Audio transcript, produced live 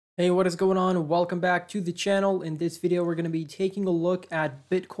Hey, what is going on? Welcome back to the channel. In this video, we're going to be taking a look at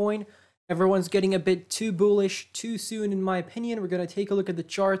Bitcoin. Everyone's getting a bit too bullish too soon, in my opinion. We're going to take a look at the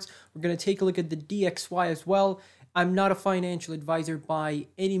charts. We're going to take a look at the DXY as well. I'm not a financial advisor by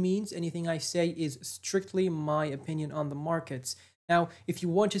any means. Anything I say is strictly my opinion on the markets. Now, if you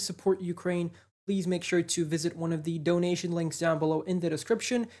want to support Ukraine, please make sure to visit one of the donation links down below in the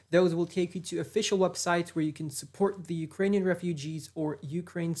description. Those will take you to official websites where you can support the Ukrainian refugees or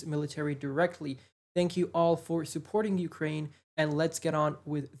Ukraine's military directly. Thank you all for supporting Ukraine, and let's get on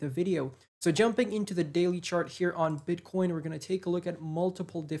with the video. So jumping into the daily chart here on Bitcoin, we're going to take a look at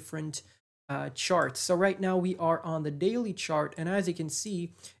multiple different charts. So right now we are on the daily chart, and as you can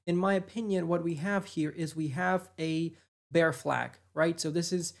see, in my opinion, what we have here is we have a bear flag, right? So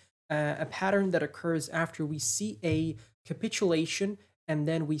this is a pattern that occurs after we see a capitulation and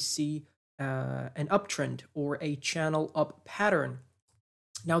then we see an uptrend or a channel up pattern.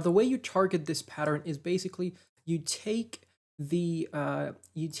 Now, the way you target this pattern is basically you take the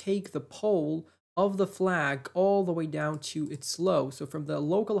pole of the flag all the way down to its low. So from the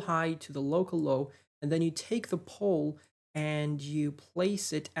local high to the local low, and then you take the pole and you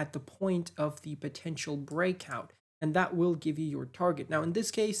place it at the point of the potential breakout, and that will give you your target. Now, in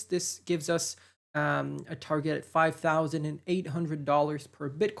this case, this gives us a target at $5,800 per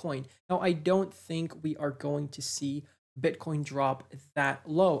Bitcoin. Now, I don't think we are going to see Bitcoin drop that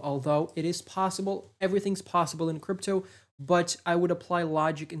low, although it is possible. Everything's possible in crypto, but I would apply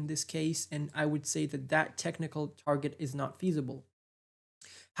logic in this case, and I would say that that technical target is not feasible.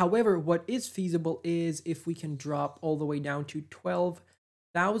 However, what is feasible is if we can drop all the way down to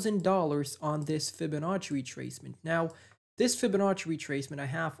 $12,000 on this Fibonacci retracement. Now, this Fibonacci retracement I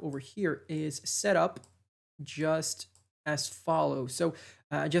have over here is set up just as follows. So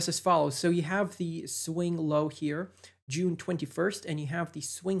you have the swing low here, June 21st, and you have the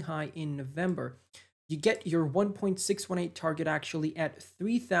swing high in November. You get your 1.618 target actually at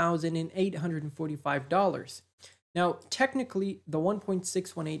 $3,845. Now, technically, the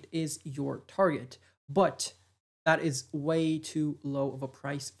 1.618 is your target, but that is way too low of a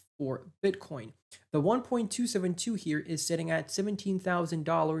price for Bitcoin. The 1.272 here is sitting at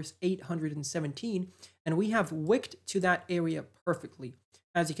 $17,817, and we have wicked to that area perfectly.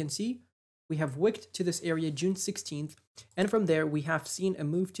 As you can see, we have wicked to this area June 16th, and from there we have seen a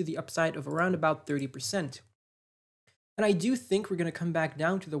move to the upside of around about 30%. And I do think we're going to come back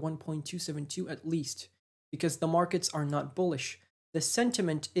down to the 1.272 at least, because the markets are not bullish. The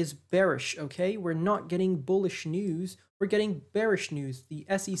sentiment is bearish, okay? We're not getting bullish news. We're getting bearish news. The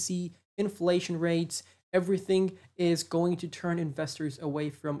SEC, inflation rates, everything is going to turn investors away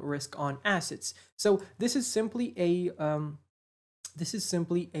from risk on assets. So this is simply an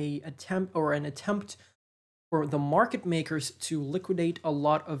attempt for the market makers to liquidate a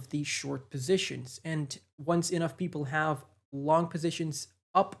lot of these short positions. And once enough people have long positions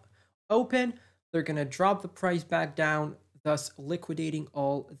open, they're going to drop the price back down, thus liquidating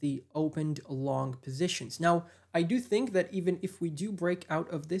all the opened long positions. Now, I do think that even if we do break out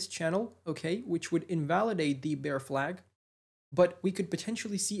of this channel, okay, which would invalidate the bear flag, but we could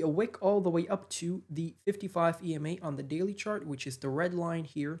potentially see a wick all the way up to the 55 EMA on the daily chart, which is the red line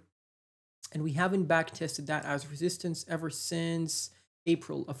here. And we haven't back tested that as resistance ever since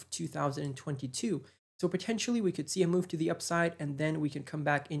April of 2022. So potentially we could see a move to the upside, and then we can come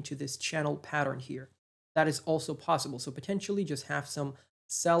back into this channel pattern here. That is also possible. So potentially just have some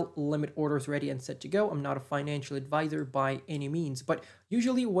sell limit orders ready and set to go. I'm not a financial advisor by any means, but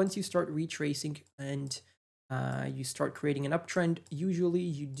usually once you start retracing and you start creating an uptrend, usually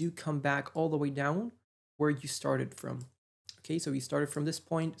you do come back all the way down where you started from. Okay, so you started from this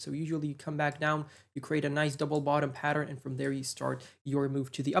point, so usually you come back down, you create a nice double bottom pattern, and from there you start your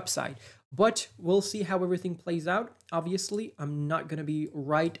move to the upside. But we'll see how everything plays out. Obviously, I'm not going to be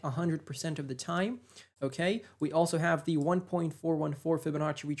right 100% of the time. Okay, we also have the 1.414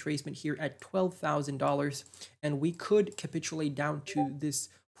 Fibonacci retracement here at $12,000, and we could capitulate down to this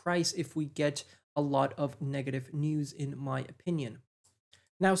price if we get a lot of negative news, in my opinion.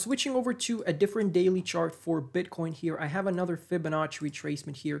 Now, switching over to a different daily chart for Bitcoin here, I have another Fibonacci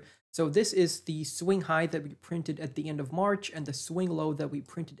retracement here. So this is the swing high that we printed at the end of March and the swing low that we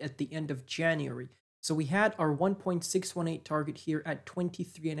printed at the end of January. So we had our 1.618 target here at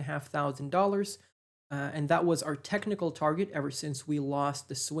 $23,500, and that was our technical target ever since we lost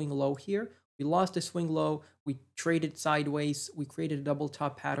the swing low here. We lost the swing low, we traded sideways, we created a double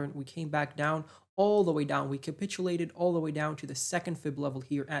top pattern, we came back down, all the way down. We capitulated all the way down to the second fib level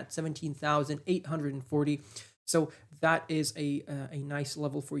here at 17,840. So that is a nice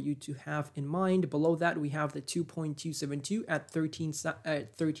level for you to have in mind. Below that, we have the 2.272 at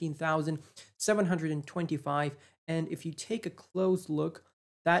 13,725. And if you take a close look,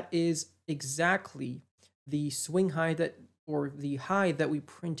 that is exactly the swing high that, or the high that we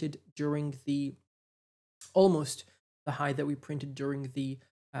printed during the, almost the high that we printed during the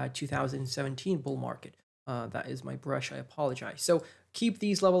 2017 bull market. That is my brush, I apologize. So keep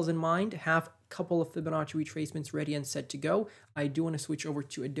these levels in mind, have a couple of Fibonacci retracements ready and set to go. I do want to switch over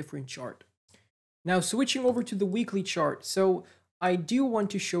to a different chart. Now switching over to the weekly chart. So I do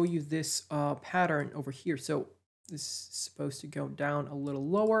want to show you this pattern over here. So this is supposed to go down a little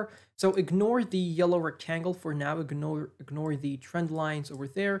lower. So ignore the yellow rectangle for now, ignore the trend lines over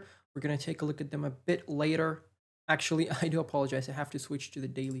there. We're going to take a look at them a bit later. Actually, I do apologize. I have to switch to the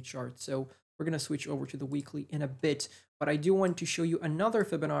daily chart. So we're going to switch over to the weekly in a bit. But I do want to show you another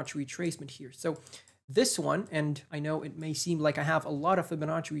Fibonacci retracement here. So this one, and I know it may seem like I have a lot of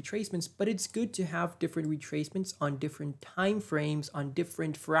Fibonacci retracements, but it's good to have different retracements on different time frames, on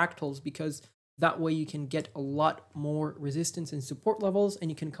different fractals, because that way you can get a lot more resistance and support levels,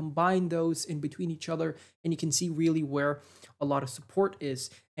 and you can combine those in between each other, and you can see really where a lot of support is.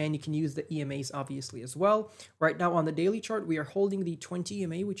 And you can use the EMAs obviously as well. Right now on the daily chart, we are holding the 20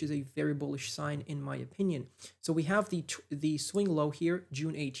 EMA, which is a very bullish sign in my opinion. So we have the swing low here,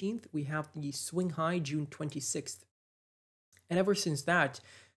 June 18th. We have the swing high, June 26th. And ever since that,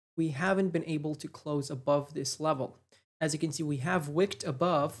 we haven't been able to close above this level. As you can see, we have wicked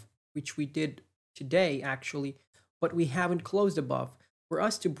above, which we did today actually, but we haven't closed above. For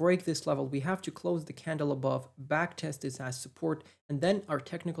us to break this level, we have to close the candle above, back test this as support, and then our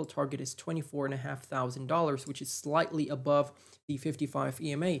technical target is $24,500, which is slightly above the 55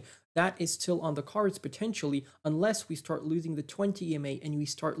 EMA. That is still on the cards potentially, unless we start losing the 20 EMA and we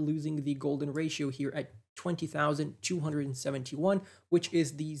start losing the golden ratio here at 20,271, which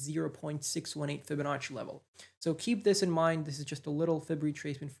is the 0.618 Fibonacci level. So keep this in mind. This is just a little Fib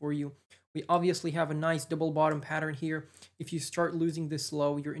retracement for you. We obviously have a nice double bottom pattern here. If you start losing this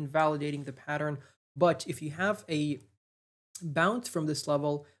low, you're invalidating the pattern. But if you have a bounce from this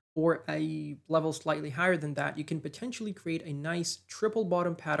level or a level slightly higher than that, you can potentially create a nice triple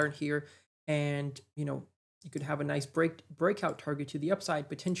bottom pattern here. And, you know, you could have a nice breakout target to the upside,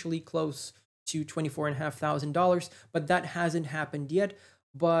 potentially close to $24,500, but that hasn't happened yet.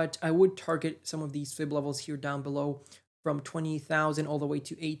 But I would target some of these Fib levels here down below from $20,000 all the way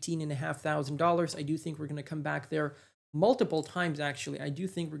to $18,500. I do think we're going to come back there multiple times, actually. I do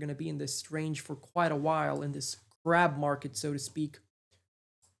think we're going to be in this range for quite a while, in this crab market, so to speak.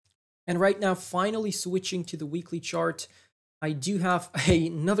 And right now, finally switching to the weekly chart, I do have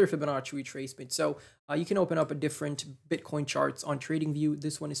another Fibonacci retracement. So you can open up a different Bitcoin charts on TradingView.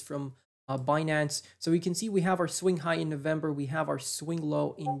 This one is from Binance. So we can see we have our swing high in November, we have our swing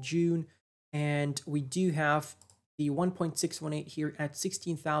low in June, and we do have the 1.618 here at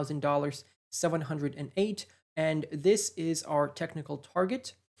 $16,708, and this is our technical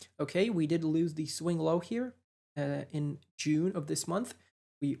target. Okay, we did lose the swing low here in June of this month.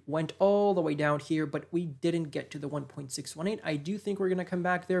 We went all the way down here, but we didn't get to the 1.618. I do think we're going to come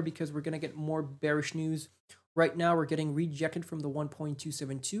back there because we're going to get more bearish news. Right now, we're getting rejected from the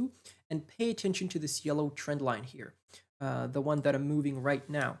 1.272, and pay attention to this yellow trend line here, the one that I'm moving right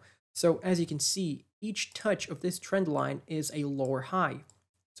now. So as you can see, each touch of this trend line is a lower high.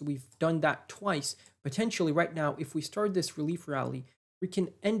 So we've done that twice. Potentially right now, if we start this relief rally, we can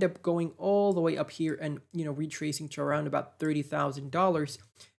end up going all the way up here and, you know, retracing to around about $30,000,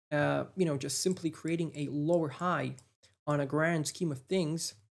 you know, just simply creating a lower high on a grand scheme of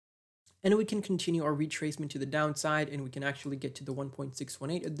things. And we can continue our retracement to the downside, and we can actually get to the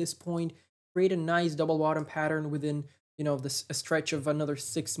 1.618 at this point, create a nice double bottom pattern within, you know, a stretch of another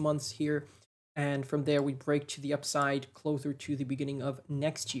 6 months here. And from there, we break to the upside closer to the beginning of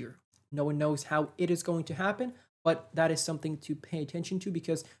next year. No one knows how it is going to happen, but that is something to pay attention to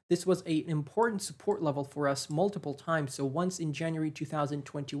because this was an important support level for us multiple times. So once in January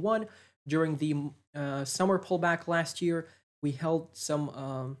 2021, during the summer pullback last year, we held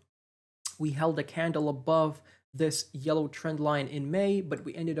a candle above this yellow trend line in May, but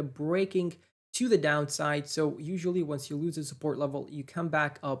we ended up breaking to the downside. So usually once you lose a support level, you come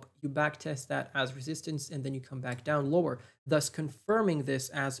back up, you back test that as resistance, and then you come back down lower, thus confirming this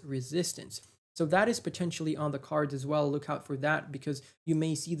as resistance. So that is potentially on the cards as well. Look out for that because you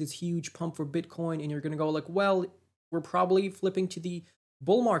may see this huge pump for Bitcoin and you're going to go like, well, we're probably flipping to the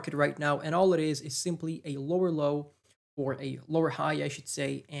bull market right now. And all it is simply a lower low, or a lower high, I should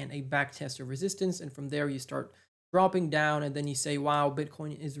say, and a back test of resistance. And from there, you start dropping down, and then you say, wow,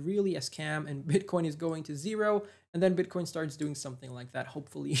 Bitcoin is really a scam and Bitcoin is going to zero, and then Bitcoin starts doing something like that,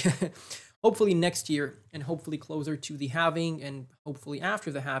 hopefully. Hopefully next year, and hopefully closer to the halving, and hopefully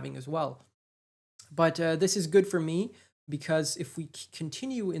after the halving as well. But this is good for me, because if we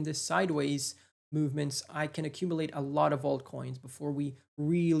continue in this sideways movements, I can accumulate a lot of altcoins before we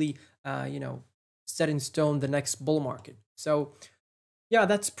really, set in stone the next bull market. So yeah,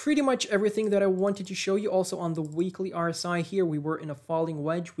 that's pretty much everything that I wanted to show you. Also on the weekly RSI here, we were in a falling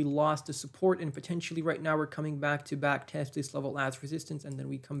wedge. We lost the support, and potentially right now we're coming back to back test this level as resistance, and then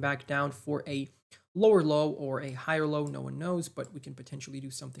we come back down for a lower low or a higher low. No one knows, but we can potentially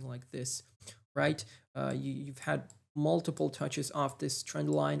do something like this, right? You've had multiple touches off this trend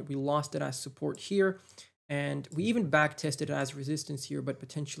line. We lost it as support here, and we even back tested it as resistance here, but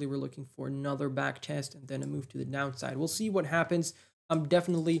potentially we're looking for another back test and then a move to the downside. We'll see what happens. I'm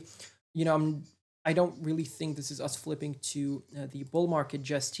definitely, I don't really think this is us flipping to the bull market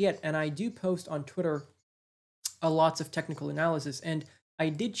just yet. And I do post on Twitter lots of technical analysis, and I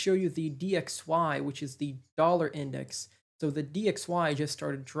did show you the DXY, which is the dollar index. So the DXY just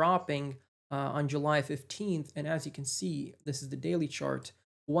started dropping on July 15th. And as you can see, this is the daily chart.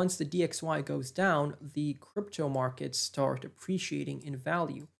 Once the DXY goes down, the crypto markets start appreciating in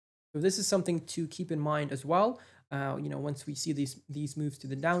value. So this is something to keep in mind as well. Once we see these moves to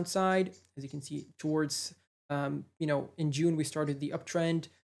the downside, as you can see towards, in June, we started the uptrend,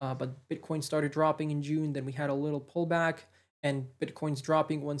 but Bitcoin started dropping in June. Then we had a little pullback, and Bitcoin's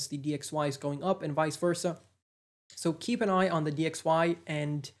dropping once the DXY is going up, and vice versa. So keep an eye on the DXY,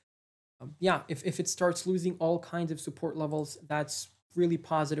 and if it starts losing all kinds of support levels, that's really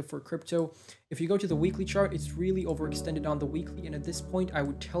positive for crypto. If you go to the weekly chart, it's really overextended on the weekly, and at this point I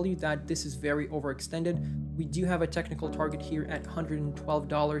would tell you that this is very overextended. We do have a technical target here at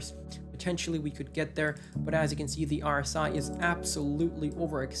 $112. Potentially we could get there, but as you can see, the RSI is absolutely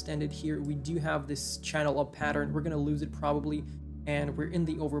overextended here. We do have this channel up pattern. We're going to lose it probably, and we're in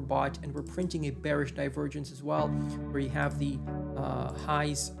the overbought, and we're printing a bearish divergence as well, where you have the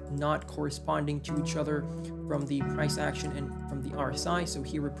highs not corresponding to each other from the price action and from the RSI. So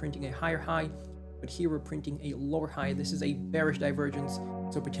here we're printing a higher high, but here we're printing a lower high. This is a bearish divergence.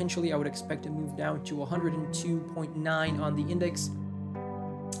 So potentially I would expect to move down to 102.9 on the index,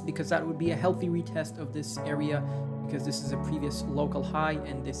 because that would be a healthy retest of this area, because this is a previous local high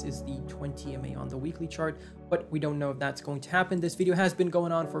and this is the 20 MA on the weekly chart, but we don't know if that's going to happen. This video has been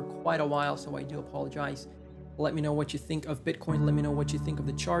going on for quite a while, so I do apologize. Let me know what you think of Bitcoin. Let me know what you think of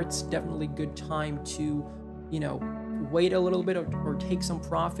the charts. Definitely good time to, wait a little bit or take some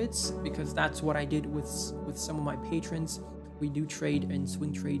profits, because that's what I did with some of my patrons. We do trade and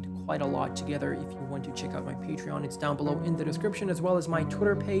swing trade quite a lot together. If you want to check out my Patreon, it's down below in the description, as well as my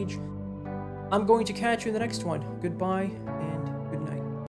Twitter page. I'm going to catch you in the next one. Goodbye, and